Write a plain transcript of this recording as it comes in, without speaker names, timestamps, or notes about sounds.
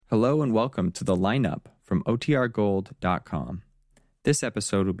Hello and welcome to The Lineup from OTRGold.com. This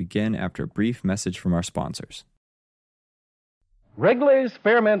episode will begin after a brief message from our sponsors. Wrigley's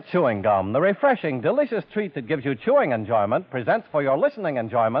Spearmint Chewing Gum, the refreshing, delicious treat that gives you chewing enjoyment, presents for your listening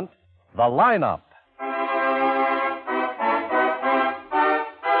enjoyment, The Lineup.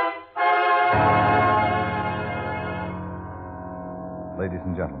 Ladies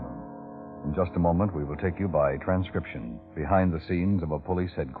and gentlemen, in just a moment we will take you by transcription behind the scenes of a police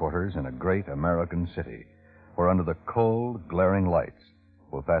headquarters in a great American city, where under the cold, glaring lights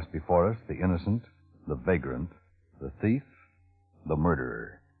will pass before us the innocent, the vagrant, the thief, the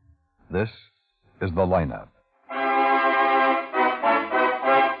murderer. This is The Lineup.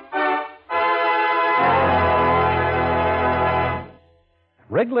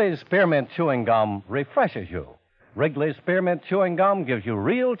 Wrigley's Spearmint Chewing Gum refreshes you. Wrigley's Spearmint Chewing Gum gives you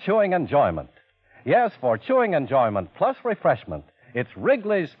real chewing enjoyment. Yes, for chewing enjoyment plus refreshment, it's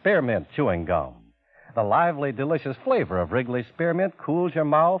Wrigley's Spearmint Chewing Gum. The lively, delicious flavor of Wrigley's Spearmint cools your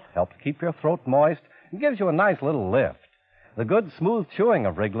mouth, helps keep your throat moist, and gives you a nice little lift. The good, smooth chewing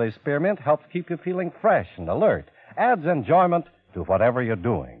of Wrigley's Spearmint helps keep you feeling fresh and alert, adds enjoyment to whatever you're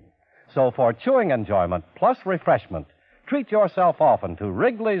doing. So for chewing enjoyment plus refreshment, treat yourself often to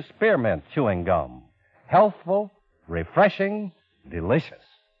Wrigley's Spearmint Chewing Gum. Healthful, refreshing, delicious.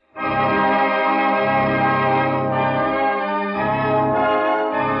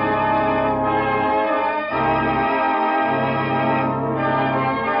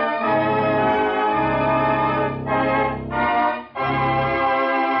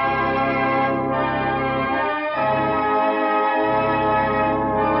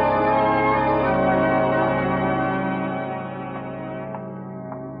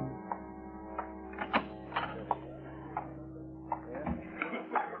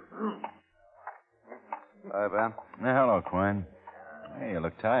 Hi, Ben. Hello, Quinn. Hey, you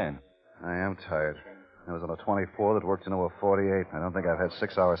look tired. I am tired. I was on a 24 that worked into a 48. I don't think I've had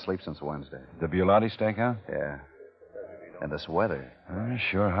 6 hours sleep since Wednesday. The Biolotti stakeout? Yeah. And this weather.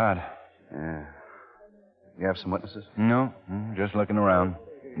 Sure hot. Yeah. You have some witnesses? No, just looking around.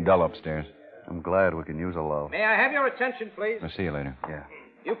 Dull upstairs. I'm glad we can use a lull. May I have your attention, please? I'll see you later. Yeah.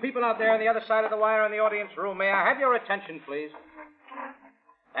 You people out there on the other side of the wire in the audience room, may I have your attention, please?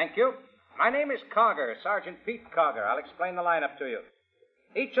 Thank you. My name is Cogger, Sergeant Pete Cogger. I'll explain the lineup to you.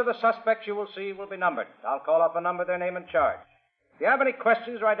 Each of the suspects you will see will be numbered. I'll call off a number, their name, and charge. If you have any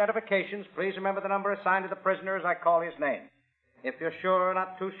questions or identifications, please remember the number assigned to the prisoner as I call his name. If you're sure or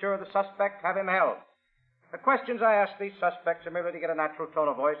not too sure of the suspect, have him held. The questions I ask these suspects are merely to get a natural tone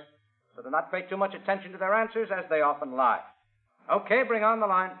of voice, so do not pay too much attention to their answers, as they often lie. Okay, bring on the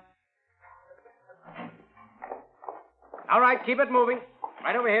line. All right, keep it moving.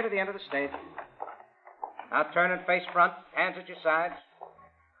 Right over here to the end of the stage. Now turn and face front, hands at your sides.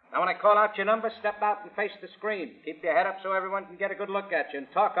 Now when I call out your number, step out and face the screen. Keep your head up so everyone can get a good look at you, and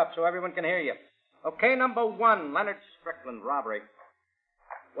talk up so everyone can hear you. Okay, number 1, Leonard Strickland, robbery.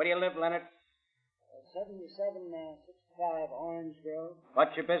 Where do you live, Leonard? 7765 Orange Grove.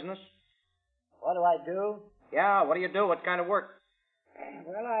 What's your business? What do I do? Yeah, what do you do? What kind of work?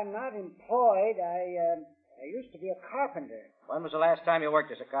 Well, I'm not employed. I used to be a carpenter. When was the last time you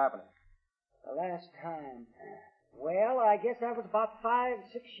worked as a carpenter? The last time. Well, I guess that was about 5,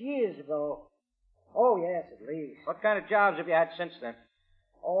 6 years ago. Oh, yes, at least. What kind of jobs have you had since then?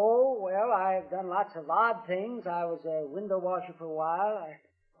 Oh, well, I've done lots of odd things. I was a window washer for a while. I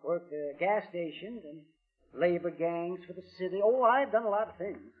worked at gas stations and labor gangs for the city. Oh, I've done a lot of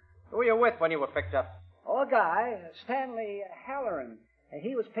things. Who were you with when you were picked up? Oh, a guy, Stanley Halloran.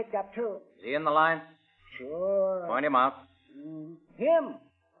 He was picked up, too. Is he in the line? Sure. Point him out. Him.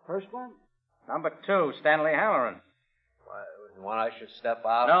 First one. Number 2, Stanley Halloran. You want I should step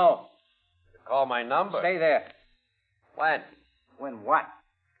out? No. Call my number. Stay there. When? When what?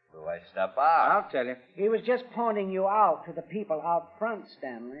 Will I step out? I'll tell you. He was just pointing you out to the people out front,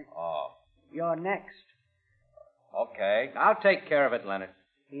 Stanley. Oh. You're next. Okay. I'll take care of it, Leonard.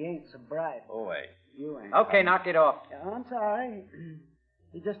 He ain't so bright. Oh, wait. You ain't. Okay, knock it off. I'm sorry.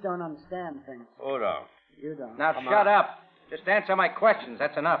 You just don't understand things. Hold on. You don't. Now shut up. Just answer my questions.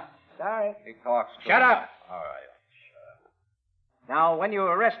 That's enough. Sorry. He talks too Shut up. much. All right. Shut up. Now, when you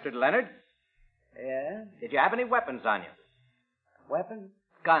were arrested, Leonard, Yeah? did you have any weapons on you? Weapon?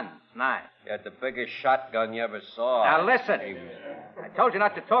 Guns, knives. You had the biggest shotgun you ever saw. Now listen. I told you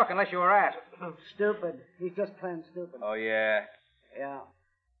not to talk unless you were asked. Stupid. He's just plain stupid. Oh, yeah? Yeah.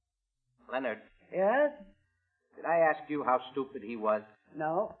 Leonard, Yes? did I ask you how stupid he was?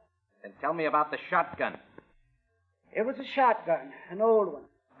 No. Then tell me about the shotgun. It was a shotgun, an old one.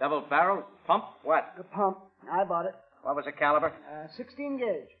 Double barrel, pump, what? A pump. I bought it. What was the caliber? 16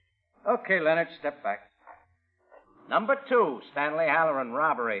 gauge. Okay, Leonard, step back. Number 2, Stanley Halloran,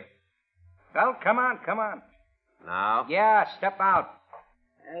 robbery. Well, come on. Now? Yeah, step out.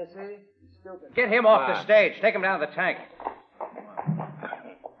 I see. Stupid. Get him off the stage. Take him down to the tank.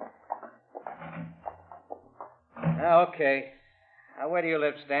 Okay. Now, where do you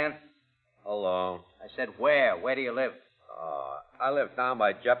live, Stan? Alone. I said where? Where do you live? I live down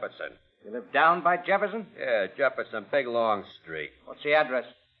by Jefferson. You live down by Jefferson? Yeah, Jefferson, Big Long Street. What's the address?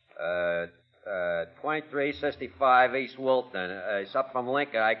 2365 East Wilton. It's up from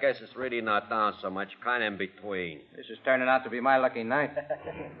Lincoln. I guess it's really not down so much, kind of in between. This is turning out to be my lucky night.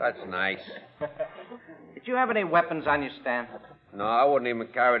 That's nice. Did you have any weapons on you, Stan? No, I wouldn't even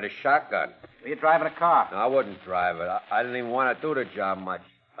carry the shotgun. Were you driving a car? No, I wouldn't drive it. I didn't even want to do the job much.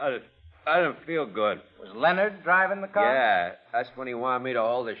 I didn't feel good. Was Leonard driving the car? Yeah, that's when he wanted me to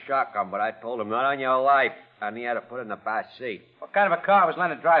hold the shotgun, but I told him, not on your life. And he had to put it in the back seat. What kind of a car was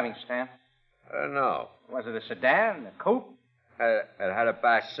Leonard driving, Stan? I don't know. Was it a sedan, a coupe? It had a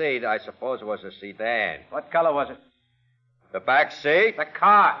back seat. I suppose it was a sedan. What color was it? The back seat? The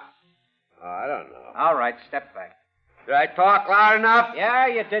car. Oh, I don't know. All right, step back. Did I talk loud enough? Yeah,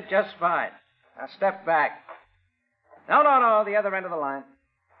 you did just fine. Now step back. No, the other end of the line.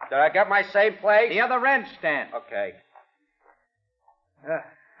 Did I get my same place? The other end, Stan. Okay.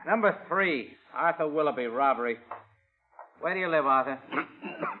 Number 3, Arthur Willoughby, robbery. Where do you live, Arthur?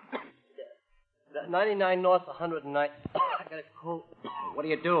 99 North, 109. I got a cold. What do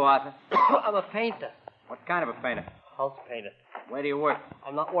you do, Arthur? I'm a painter. What kind of a painter? House painter. Where do you work?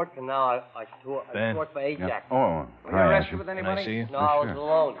 I'm not working now. I Ben. work for Ajax. Oh, Were you arrested with anybody? Can I see you? No, I was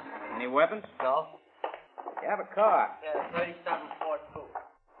alone. Any weapons? No? You have a car. Yeah, 37 Ford Coupe.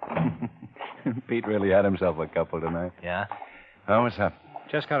 Pete really had himself a couple tonight. Yeah? Oh, what's up?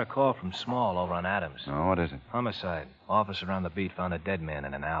 Just got a call from Small over on Adams. Oh, what is it? Homicide. Officer on the beat found a dead man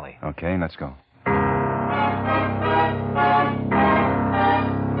in an alley. Okay, let's go.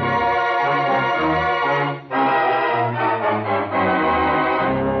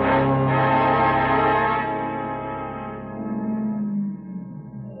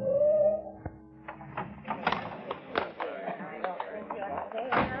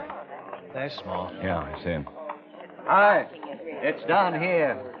 There's Small. Yeah, I see him. Hi. It's down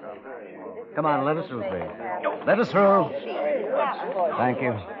here. Come on, let us through, please. Let us through. Thank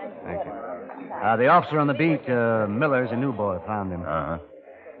you. The officer on the beat, Miller's a new boy, found him. Uh-huh.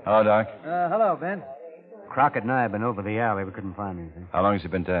 Hello, Doc. Hello, Ben. Crocked and I have been over the alley. We couldn't find anything. How long has he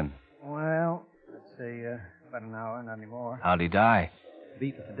been dead? Well, let's see, about an hour, not anymore. How'd he die?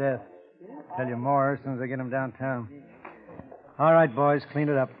 Beaten to death. Tell you more as soon as I get him downtown. All right, boys, clean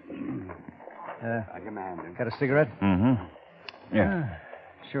it up. Got a cigarette? Mm-hmm. Yeah.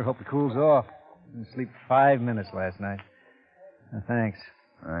 Sure hope it cools off. Didn't sleep 5 minutes last night. Thanks.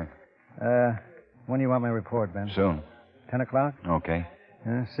 All right. When do you want my report, Ben? Soon. 10 o'clock? Okay.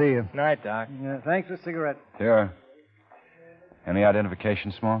 See you. Night, Doc. Thanks for the cigarette. Sure. Any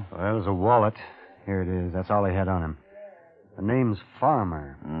identification, Small? Well, there's a wallet. Here it is. That's all he had on him. The name's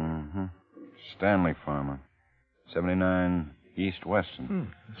Farmer. Mm-hmm. Stanley Farmer. 79 East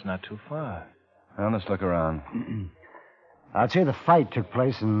Western. It's not too far. Well, let's look around. I'd say the fight took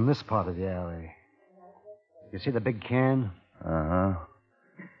place in this part of the alley. You see the big can? Uh-huh.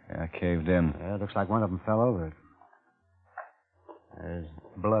 Yeah, caved in. Yeah, looks like one of them fell over it. There's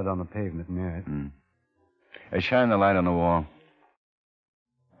blood on the pavement near it. Hey, shine the light on the wall.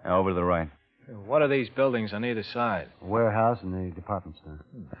 Now, over to the right. What are these buildings on either side? A warehouse and a department store.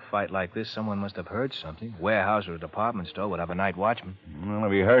 A fight like this, someone must have heard something. Warehouse or a department store would have a night watchman. Well,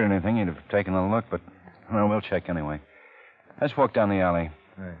 if he heard anything, he'd have taken a look, but well, we'll check anyway. Let's walk down the alley.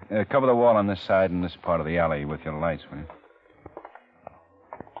 Right. Cover the wall on this side and this part of the alley with your lights, will you?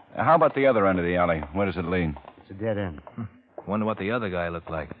 How about the other end of the alley? Where does it lead? It's a dead end. Wonder what the other guy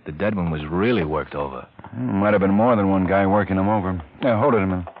looked like. The dead one was really worked over. Might have been more than one guy working him over. Yeah, hold it a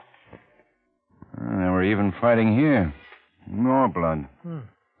minute. They were even fighting here. More blood.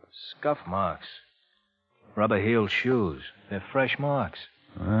 Scuff marks. Rubber-heeled shoes. They're fresh marks.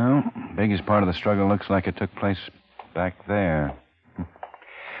 Well, biggest part of the struggle looks like it took place back there.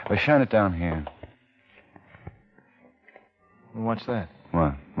 Well, shine it down here. What's that?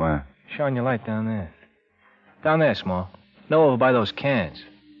 What? Where? Shine your light down there. Down there, Small. No, over by those cans.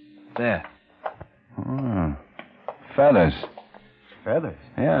 There. Oh, feathers. Feathers?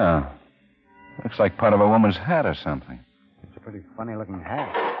 Yeah. Looks like part of a woman's hat or something. It's a pretty funny-looking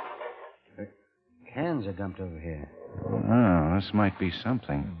hat. The cans are dumped over here. Oh, this might be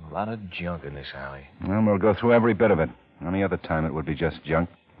something. A lot of junk in this alley. Well, we'll go through every bit of it. Any other time it would be just junk.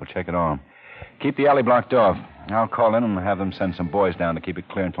 We'll check it all. Keep the alley blocked off. I'll call in and have them send some boys down to keep it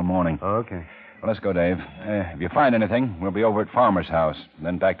clear until morning. Okay. Well, let's go, Dave. If you find anything, we'll be over at Farmer's house,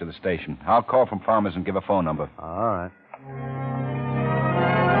 then back to the station. I'll call from Farmer's and give a phone number. All right.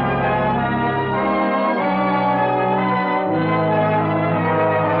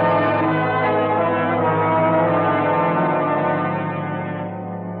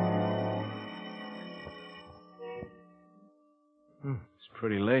 It's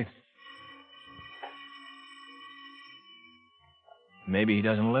pretty late. Maybe he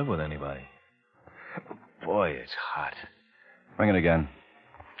doesn't live with anybody. Boy, it's hot. Ring it again.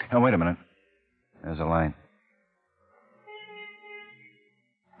 Oh, wait a minute. There's a line.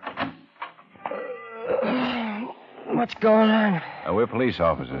 What's going on? We're police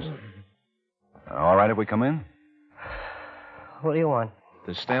officers. All right if we come in? What do you want?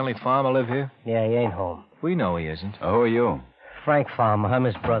 Does Stanley Farmer live here? Yeah, he ain't home. We know he isn't. Who are you? Frank Farmer. I'm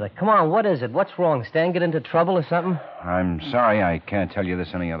his brother. Come on, what is it? What's wrong? Stan get into trouble or something? I'm sorry I can't tell you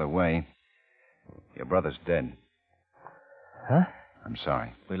this any other way. Your brother's dead. Huh? I'm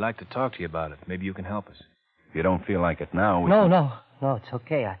sorry. We'd like to talk to you about it. Maybe you can help us. If you don't feel like it now, No, it's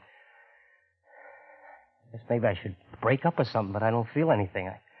okay. I guess maybe I should break up or something, but I don't feel anything.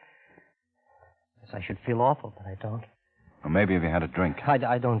 I guess I should feel awful, but I don't. Or maybe if you had a drink.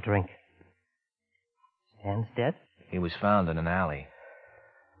 I don't drink. Stan's dead? He was found in an alley.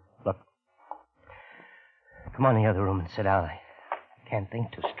 Look, come on in the other room and sit down. I can't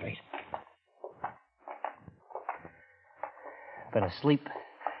think too straight. Better sleep.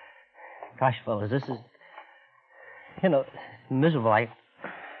 Gosh, fellas, this is, miserable.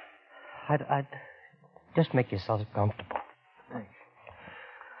 I'd just make yourselves comfortable. Thanks.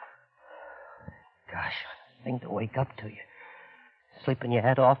 Gosh, what a thing to wake up to. You sleeping your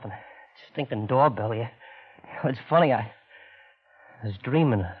head off and stinking doorbell. It's funny, I was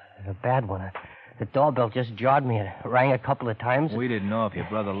dreaming a bad one. The doorbell just jarred me. It rang a couple of times. We didn't know if your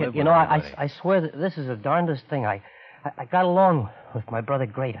brother lived with anybody. I swear that this is the darndest thing. I got along with my brother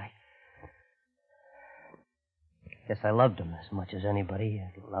great. I guess I loved him as much as anybody,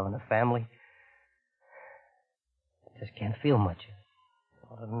 loving a family. Just can't feel much.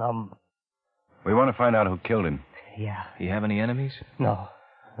 Sort of numb. We want to find out who killed him. Yeah. You have any enemies? No.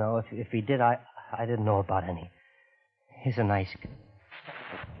 If he did, I didn't know about any. He's a nice guy.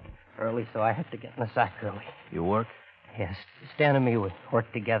 Early, so I had to get in the sack early. You work? Yes. Stan and me would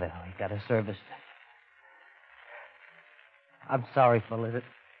work together. We got a service. I'm sorry, fellas. It's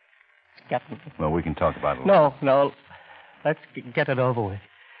getting... Well, we can talk about it. No. Let's get it over with.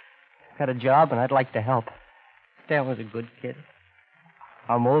 Got a job, and I'd like to help. Stan was a good kid.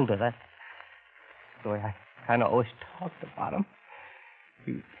 I'm older. That's the way I kind of always talked about him.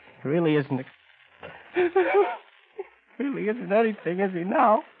 He really isn't... really isn't anything, is he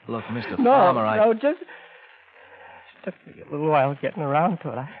now? Look, Mr. Farmer, No, just took me a little while getting around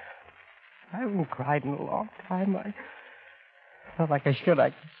to it. I haven't cried in a long time. I felt like I should.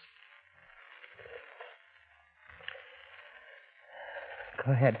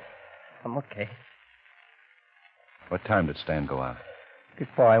 Go ahead. I'm okay. What time did Stan go out?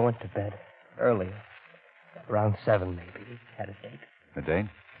 Before I went to bed. Early. Around 7, maybe. He had a date. A date?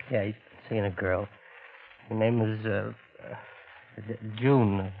 Yeah, he's seeing a girl. Her name is,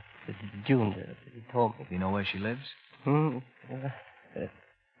 June. June, he told me. Do you know where she lives? No,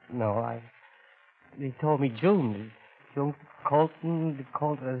 he told me June. June Colton,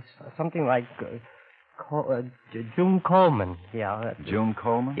 something like, June Coleman. Yeah. June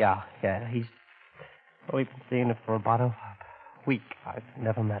Coleman? Yeah. He's only been seeing her for about a week. I've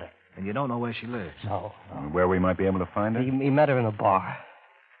never met her. And you don't know where she lives? No. Where we might be able to find her? He met her in a bar.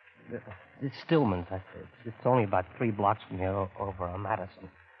 It's Stillman's. It's only about 3 blocks from here over on Madison.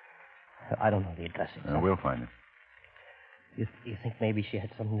 I don't know the address exactly. We'll find her. You think maybe she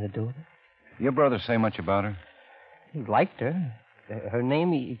had something to do with it? Your brother say much about her? He liked her. Her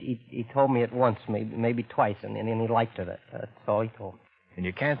name, he told me at once, maybe twice, and he liked her. That's all he told me. And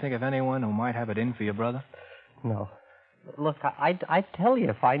you can't think of anyone who might have it in for your brother? No. Look, I'd tell you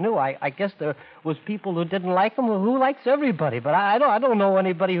if I knew. I guess there was people who didn't like him. Who likes everybody? But I don't know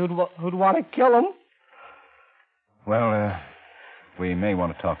anybody who'd want to kill him. Well, we may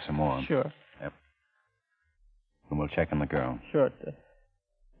want to talk some more. Sure. Yep. And we'll check on the girl. Sure.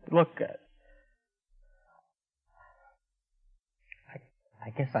 Look, I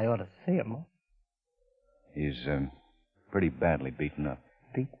guess I ought to see him. Huh? He's pretty badly beaten up.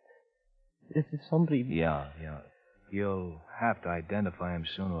 Beaten? Is it somebody... Yeah. You'll have to identify him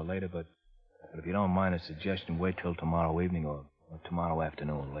sooner or later, but if you don't mind a suggestion, wait till tomorrow evening or tomorrow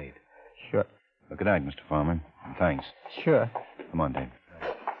afternoon late. Sure. Well, good night, Mr. Farmer. And thanks. Sure. Come on, Dave.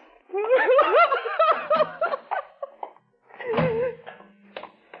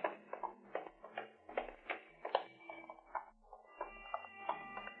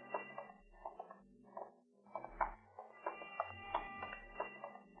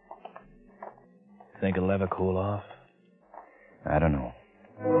 Think it'll ever cool off? I don't know.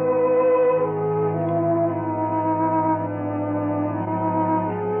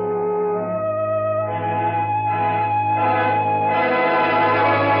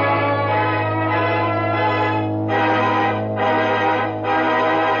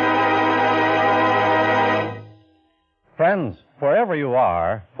 Friends, wherever you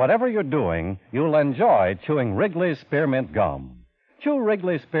are, whatever you're doing, you'll enjoy chewing Wrigley's Spearmint Gum. Chew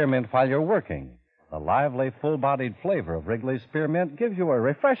Wrigley's Spearmint while you're working. The lively, full-bodied flavor of Wrigley's Spearmint gives you a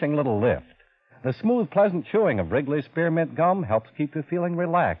refreshing little lift. The smooth, pleasant chewing of Wrigley's Spearmint Gum helps keep you feeling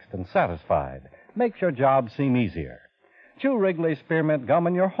relaxed and satisfied. Makes your job seem easier. Chew Wrigley's Spearmint Gum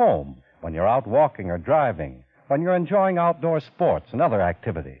in your home, when you're out walking or driving, when you're enjoying outdoor sports and other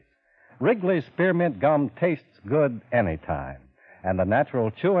activities. Wrigley's Spearmint Gum tastes good anytime, and the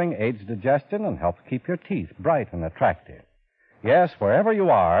natural chewing aids digestion and helps keep your teeth bright and attractive. Yes, wherever you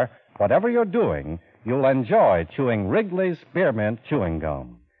are, whatever you're doing, you'll enjoy chewing Wrigley's Spearmint Chewing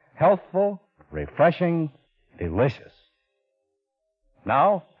Gum. Healthful, refreshing, delicious.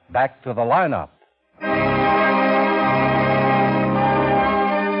 Now, back to the lineup.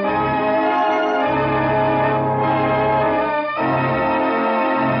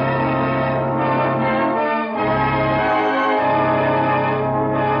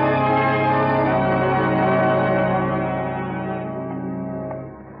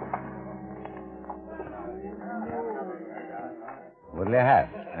 What'll you have?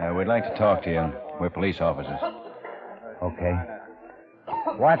 We'd like to talk to you. We're police officers. Okay.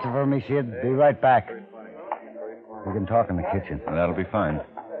 Watch it for me, Sid. Be right back. We can talk in the kitchen. Well, that'll be fine.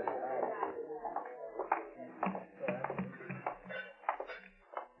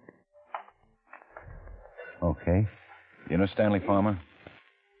 Okay. You know Stanley Farmer?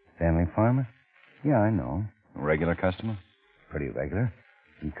 Stanley Farmer? Yeah, I know. A regular customer? Pretty regular.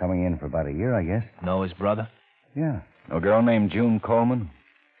 Been coming in for about a year, I guess. Know his brother? Yeah. A girl named June Coleman?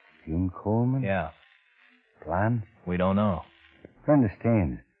 June Coleman? Yeah. Blonde? We don't know. Friend of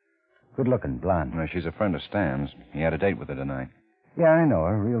Staines. Good-looking blonde. Well, she's a friend of Stan's. He had a date with her tonight. Yeah, I know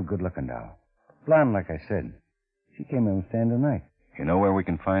her. Real good-looking doll. Blonde, like I said. She came in with Stan tonight. You know where we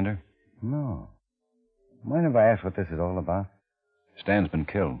can find her? No. Mind if I ask what this is all about? Stan's been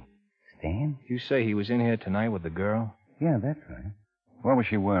killed. Stan? You say he was in here tonight with the girl? Yeah, that's right. What was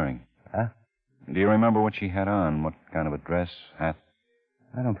she wearing? Huh? Do you remember what she had on? What kind of a dress, hat?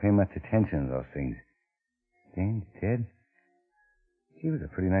 I don't pay much attention to those things. Stan's dead? She was a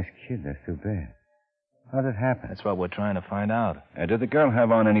pretty nice kid. That's too bad. How'd it happen? That's what we're trying to find out. Did the girl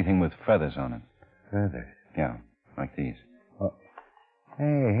have on anything with feathers on it? Feathers? Yeah, like these. Oh.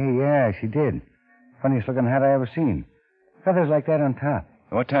 Hey, yeah, she did. Funniest looking hat I ever seen. Feathers like that on top.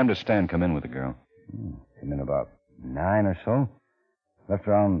 What time does Stan come in with the girl? Came in about 9 or so. Left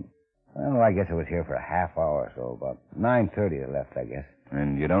around, well, I guess I was here for a half hour or so. About 9:30 I left, I guess.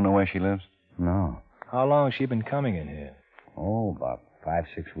 And you don't know where she lives? No. How long has she been coming in here? Oh, about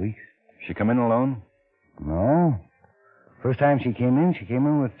 5-6 weeks. She come in alone? No. First time she came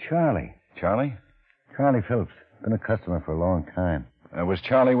in with Charlie. Charlie? Charlie Phillips. Been a customer for a long time. Was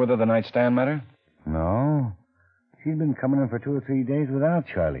Charlie with her the night Stan met her? No. She'd been coming in for 2 or 3 days without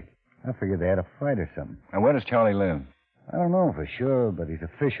Charlie. I figured they had a fight or something. And where does Charlie live? I don't know for sure, but he's a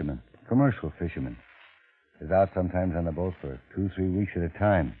fisherman. Commercial fisherman. He's out sometimes on the boat for 2-3 weeks at a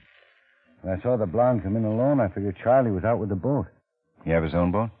time. When I saw the blonde come in alone, I figured Charlie was out with the boat. He have his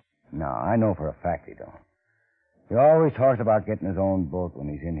own boat? No, I know for a fact he don't. He always talks about getting his own boat when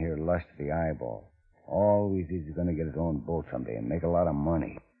he's in here lush to the eyeball. Always he's going to get his own boat someday and make a lot of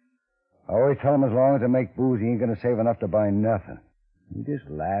money. I always tell him as long as they make booze, he ain't going to save enough to buy nothing. He just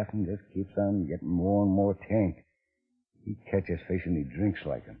laughs and just keeps on getting more and more tank. He catches fish and he drinks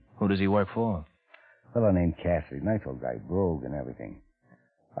like him. Who does he work for? A fellow named Cassidy. Nice old guy, brogue and everything.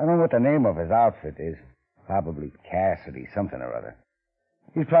 I don't know what the name of his outfit is. Probably Cassidy, something or other.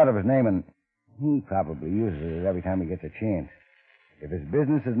 He's proud of his name, and he probably uses it every time he gets a chance. If his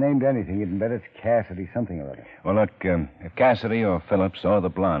business is named anything, you'd bet it's Cassidy something or other. Well, look, if Cassidy or Phillips or the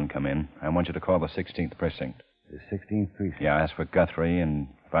blonde come in, I want you to call the 16th precinct. The 16th precinct? Yeah, ask for Guthrie, and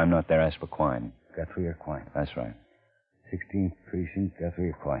if I'm not there, ask for Quine. Guthrie or Quine? That's right. 16th precinct, Guthrie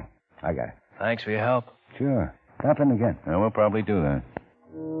or Quine. I got it. Thanks for your help. Sure. Drop in again. We'll probably do that.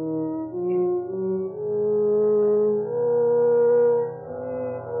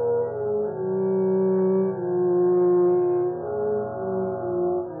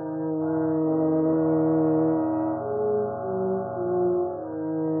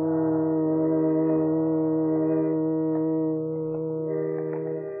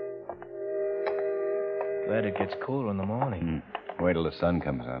 Glad it gets cooler in the morning. Wait till the sun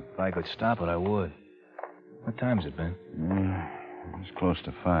comes up. If I could stop it, I would. What time's it, Ben? It's close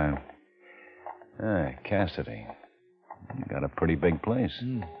to 5. Cassidy. You got a pretty big place.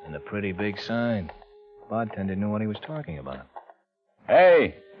 And a pretty big sign. Bartender knew what he was talking about.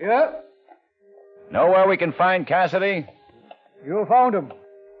 Hey! Yeah? Know where we can find Cassidy? You found him.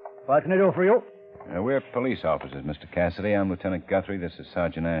 What can I do for you? We're police officers, Mr. Cassidy. I'm Lieutenant Guthrie. This is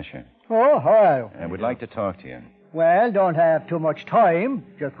Sergeant Asher. Oh, how are you? And we'd like to talk to you. Well, don't have too much time.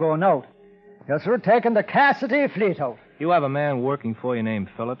 Just going out. Yes, sir, taking the Cassidy fleet out. You have a man working for you named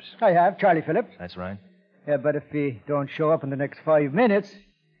Phillips? I have, Charlie Phillips. That's right. Yeah, but if he don't show up in the next 5 minutes,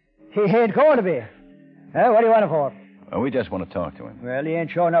 he ain't going to be. What do you want him for? We just want to talk to him. Well, he ain't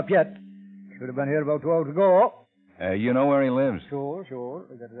showing up yet. Should have been here about 2 hours ago. You know where he lives? Sure.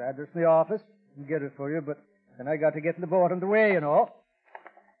 I got his address in the office. I can get it for you, but then I got to get in the boat on the way, you know.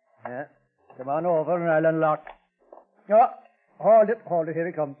 Yeah. Come on over and I'll unlock. Oh, hold it. Here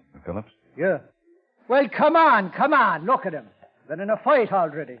he comes. Phillips? Yeah. Well, come on. Look at him. Been in a fight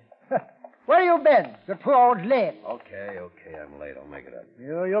already. Where you been? You're 2 hours late. Okay, I'm late. I'll make it up.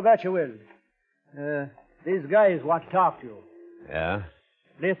 You bet you will. These guys want to talk to you. Yeah?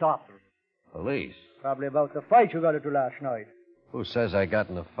 Police officers. Police? Probably about the fight you got into last night. Who says I got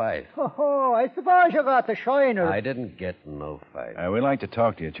in a fight? Oh, I suppose you got the shiner. I didn't get in no fight. We'd like to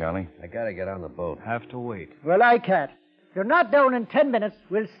talk to you, Charlie. I gotta get on the boat. Have to wait. Well, I can't. If you're not down in 10 minutes,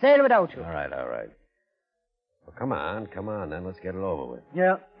 we'll sail without you. All right. Well, come on, then. Let's get it over with.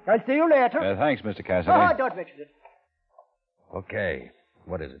 Yeah. I'll see you later. Thanks, Mr. Cassidy. Oh, don't mention it. Okay.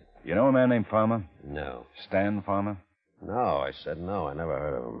 What is it? You know a man named Farmer? No. Stan Farmer? No, I said no. I never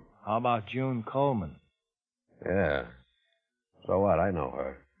heard of him. How about June Coleman? Yeah. So what? I know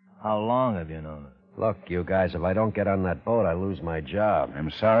her. How long have you known her? Look, you guys, if I don't get on that boat, I lose my job.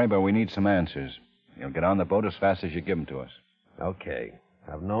 I'm sorry, but we need some answers. You'll get on the boat as fast as you give them to us. Okay.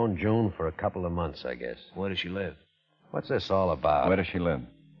 I've known June for a couple of months, I guess. Where does she live? What's this all about? Where does she live?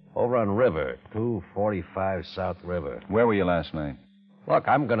 Over on River, 245 South River. Where were you last night? Look,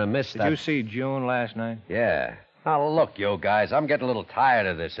 I'm going to miss that. Did you see June last night? Yeah. Now, look, you guys, I'm getting a little tired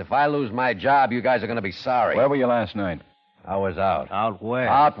of this. If I lose my job, you guys are going to be sorry. Where were you last night? I was out. Out where?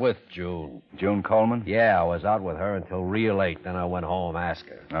 Out with June. June Coleman? Yeah, I was out with her until real late. Then I went home, asked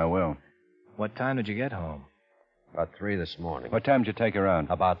her. I will. What time did you get home? About 3 this morning. What time did you take her out?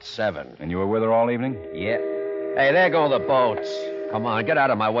 About 7. And you were with her all evening? Yeah. Hey, there go the boats. Come on, get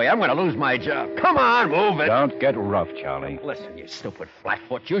out of my way. I'm going to lose my job. Come on, move it. Don't get rough, Charlie. Listen, you stupid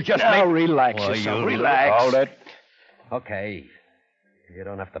flatfoot. You just Now, relax yourself. You relax. Hold it. Okay. You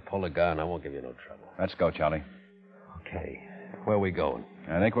don't have to pull a gun. I won't give you no trouble. Let's go, Charlie. Okay. Where are we going?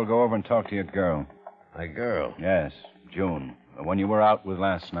 I think we'll go over and talk to your girl. My girl? Yes, June. The one you were out with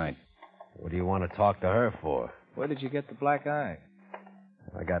last night. What do you want to talk to her for? Where did you get the black eye?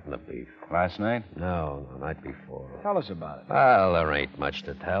 I got in the beef. Last night? No, the night before. Tell us about it. Well, there ain't much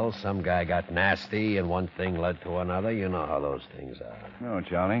to tell. Some guy got nasty, and one thing led to another. You know how those things are. No,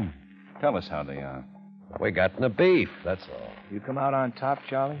 Charlie. Tell us how they are. We got in the beef, that's all. You come out on top,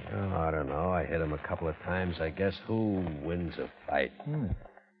 Charlie? Oh, I don't know. I hit him a couple of times. I guess who wins a fight?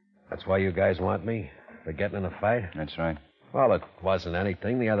 That's why you guys want me? For getting in a fight? That's right. Well, it wasn't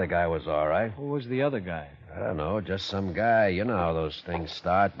anything. The other guy was all right. Who was the other guy? I don't know, just some guy. You know how those things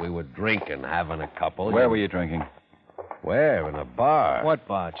start. We were drinking, having a couple. Where were you drinking? Where? In a bar. What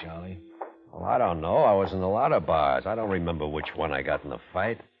bar, Charlie? Well, I don't know. I was in a lot of bars. I don't remember which one I got in the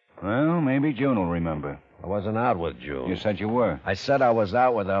fight. Well, maybe June will remember. I wasn't out with June. You said you were. I said I was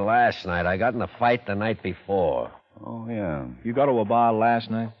out with her last night. I got in a fight the night before. Oh, yeah. You go to a bar last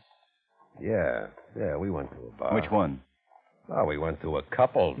night? Yeah, we went to a bar. Which one? Well, we went to a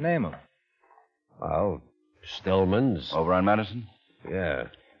couple. Name them. Well, Stillman's. Over on Madison? Yeah.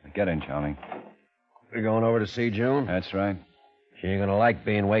 Get in, Charlie. You're going over to see June? That's right. She ain't gonna like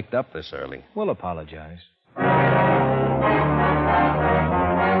being waked up this early. We'll apologize.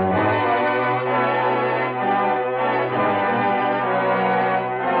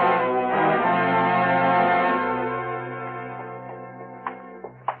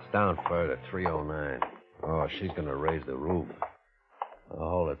 It's down further, 309. Oh, she's gonna raise the roof. Oh,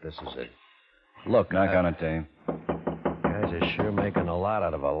 hold it, this is it. Look, Knock on it, Dave. Guys are sure making a lot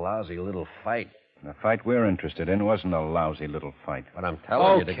out of a lousy little fight. The fight we're interested in wasn't a lousy little fight. But I'm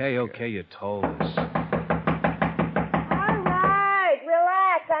telling you to... Okay, you told us. All right,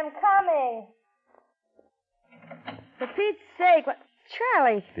 relax, I'm coming. For Pete's sake, what...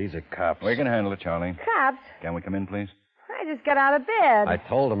 Charlie, These are cops. We can handle it, Charlie. cops, Can we come in, please? I just got out of bed. I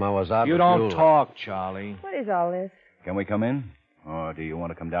told him I was out You with don't Julie. talk, Charlie. What is all this? Can we come in? Or do you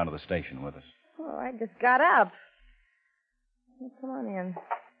want to come down to the station with us? Oh, I just got up. Well, come on in.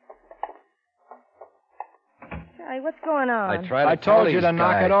 Charlie, what's going on? I told you to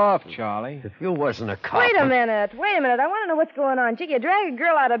knock it off, Charlie. If you wasn't a cop... Wait a minute. I want to know what's going on. Gee, you drag a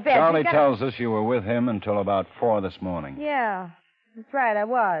girl out of bed. Charlie tells us you were with him until about 4 this morning. Yeah, that's right, I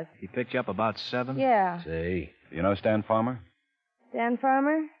was. He picked you up about 7? Yeah. See? You know Stan Farmer? Dan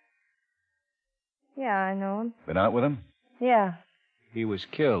Farmer? Yeah, I know him. Been out with him? Yeah. He was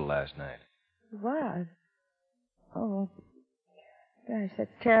killed last night. He was? Oh. Gosh,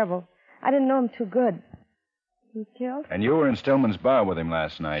 that's terrible. I didn't know him too good. He killed? And you were in Stillman's bar with him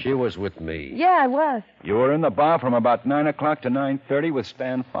last night. She was with me. Yeah, I was. You were in the bar from about 9 o'clock to 9:30 with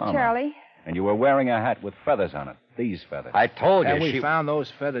Stan Farmer. Charlie? And you were wearing a hat with feathers on it. These feathers. I told you and we found those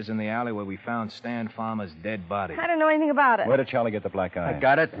feathers in the alley where we found Stan Farmer's dead body. I don't know anything about it. Where did Charlie get the black eye? I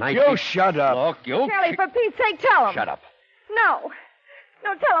got it. You shut up. Look, you... Charlie, for Pete's sake, tell him. Shut up. No.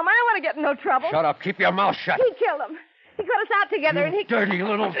 No, tell him. I don't want to get in no trouble. Shut up. Keep your mouth shut. He killed him. He got us out together, and he... Dirty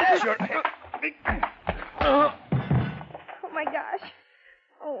little... Oh, my gosh.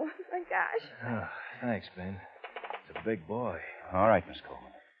 Oh, my gosh. Oh, thanks, Ben. It's a big boy. All right, Miss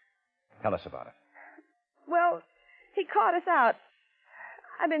Coleman. Tell us about it. Well, he caught us out.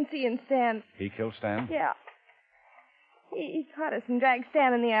 I've been seeing Stan. He killed Stan? Yeah. He caught us and dragged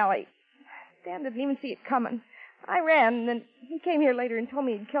Stan in the alley. Stan didn't even see it coming. I ran, and then he came here later and told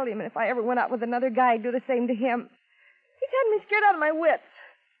me he'd killed him, and if I ever went out with another guy, I'd do the same to him. He's had me scared out of my wits.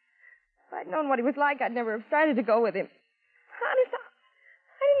 If I'd known what he was like, I'd never have started to go with him. Honest,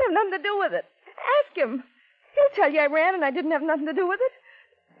 I didn't have nothing to do with it. Ask him. He'll tell you I ran and I didn't have nothing to do with it.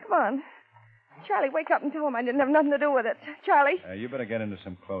 Come on. Charlie, wake up and tell him I didn't have nothing to do with it. Charlie. You better get into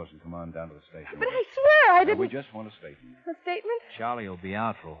some clothes and come on down to the station. But I swear I didn't... We just want a statement. A statement? Charlie will be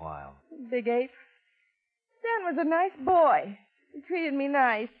out for a while. Big ape. Stan was a nice boy. He treated me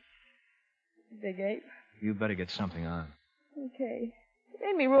nice. Big ape. You better get something on. Okay. He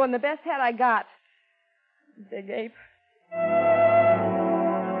made me ruin the best hat I got. Big ape.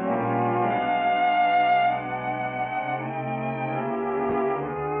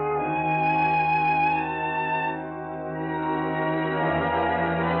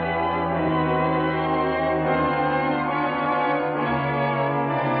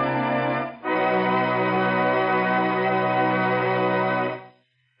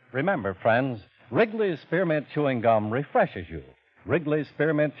 Remember, friends, Wrigley's Spearmint Chewing Gum refreshes you. Wrigley's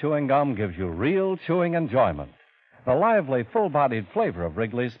Spearmint Chewing Gum gives you real chewing enjoyment. The lively, full-bodied flavor of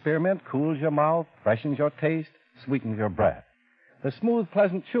Wrigley's Spearmint cools your mouth, freshens your taste, sweetens your breath. The smooth,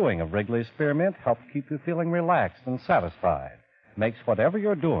 pleasant chewing of Wrigley's Spearmint helps keep you feeling relaxed and satisfied, makes whatever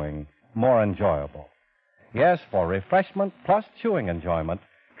you're doing more enjoyable. Yes, for refreshment plus chewing enjoyment,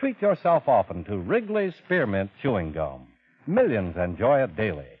 treat yourself often to Wrigley's Spearmint Chewing Gum. Millions enjoy it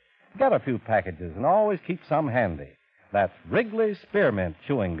daily. Get a few packages and always keep some handy. That's Wrigley's Spearmint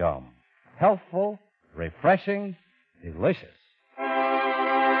Chewing Gum. Healthful, refreshing, delicious.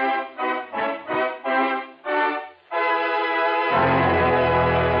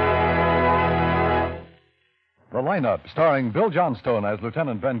 The lineup, starring Bill Johnstone as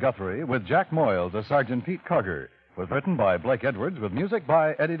Lieutenant Ben Guthrie, with Jack Moyles as Sergeant Pete Carger, was written by Blake Edwards with music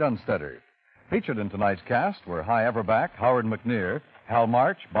by Eddie Dunstetter. Featured in tonight's cast were Hy Everback, Howard McNear, Hal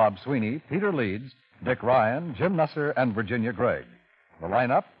March, Bob Sweeney, Peter Leeds, Dick Ryan, Jim Nusser, and Virginia Gregg. The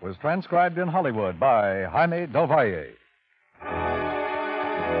lineup was transcribed in Hollywood by Jaime Del Valle.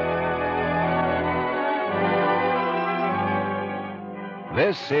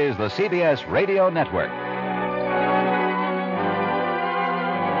 This is the CBS Radio Network.